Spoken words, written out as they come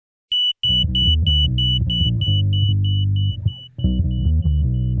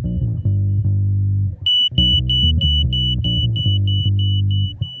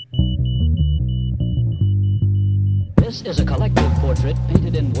This is a collective portrait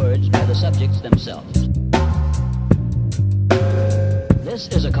painted in words by the subjects themselves. This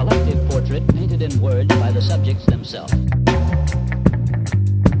is a collective portrait painted in words by the subjects themselves.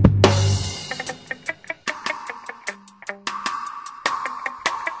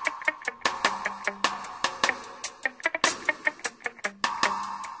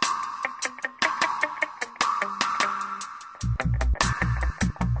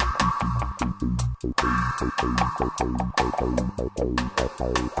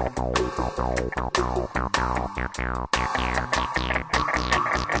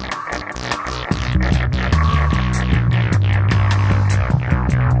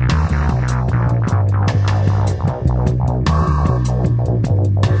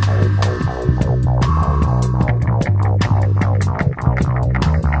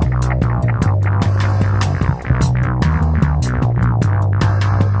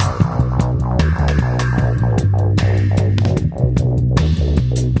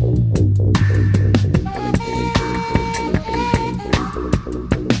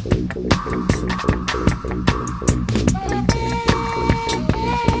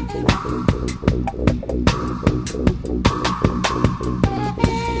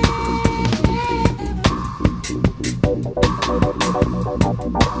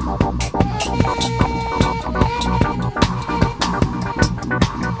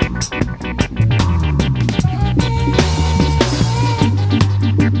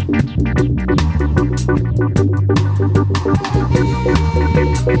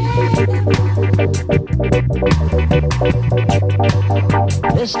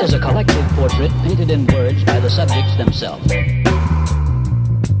 This is a collective portrait painted in words by the subjects themselves.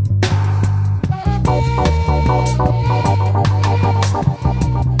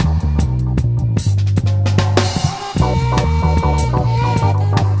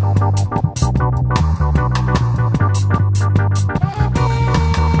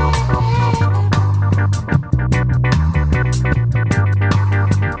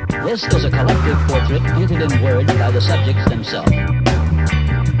 This is a collective portrait painted in words by the subjects themselves.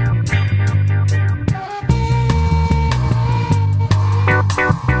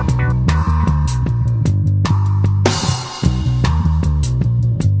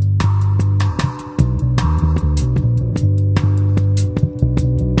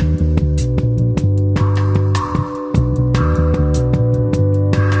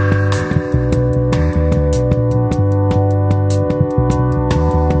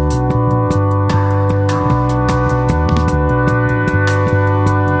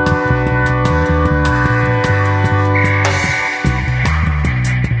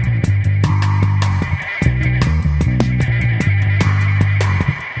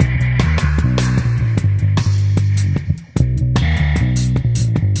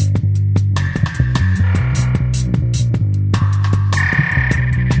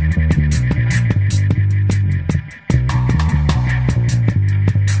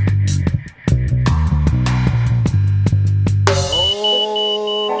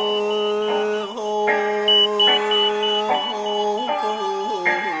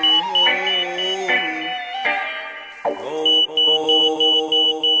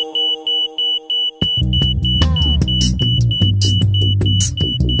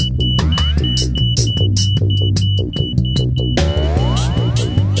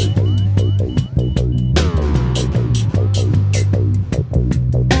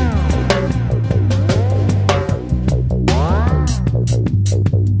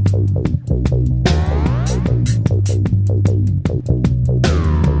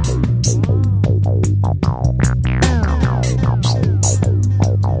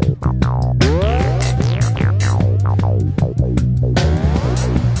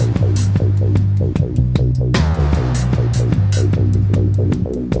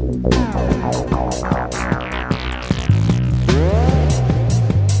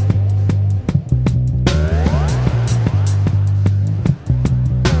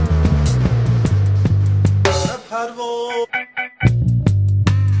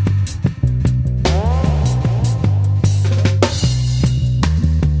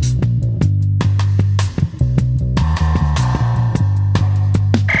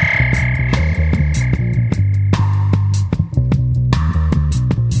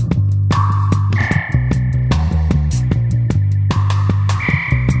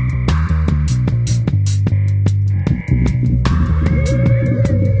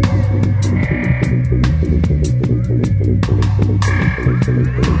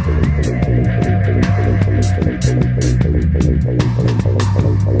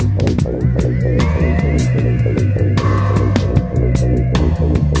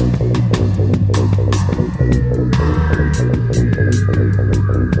 This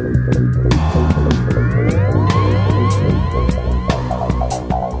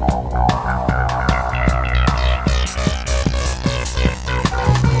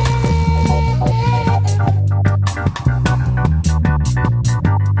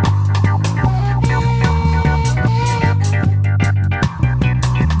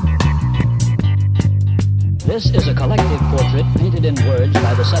is a collective portrait painted in words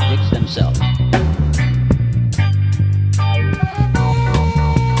by the subjects themselves.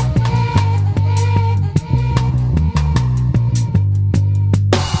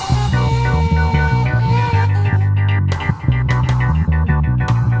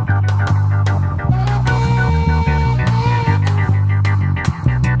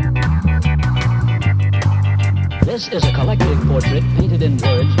 This is a collective portrait painted in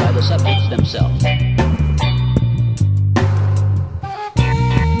words by the subjects themselves.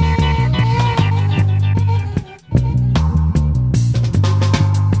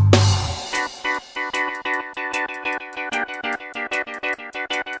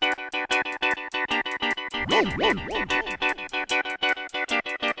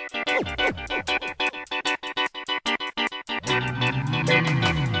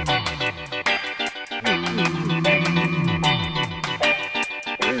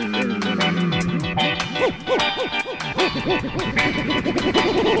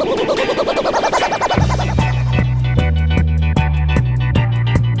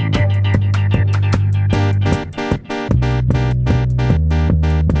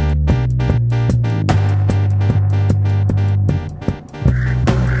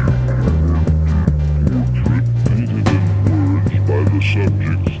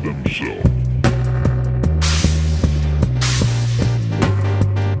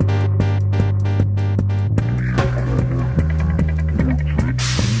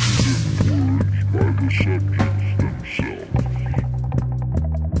 Subjects themselves.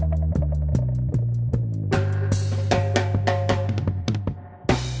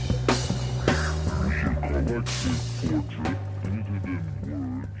 Collective portrait painted in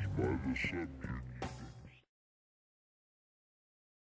words by the subject.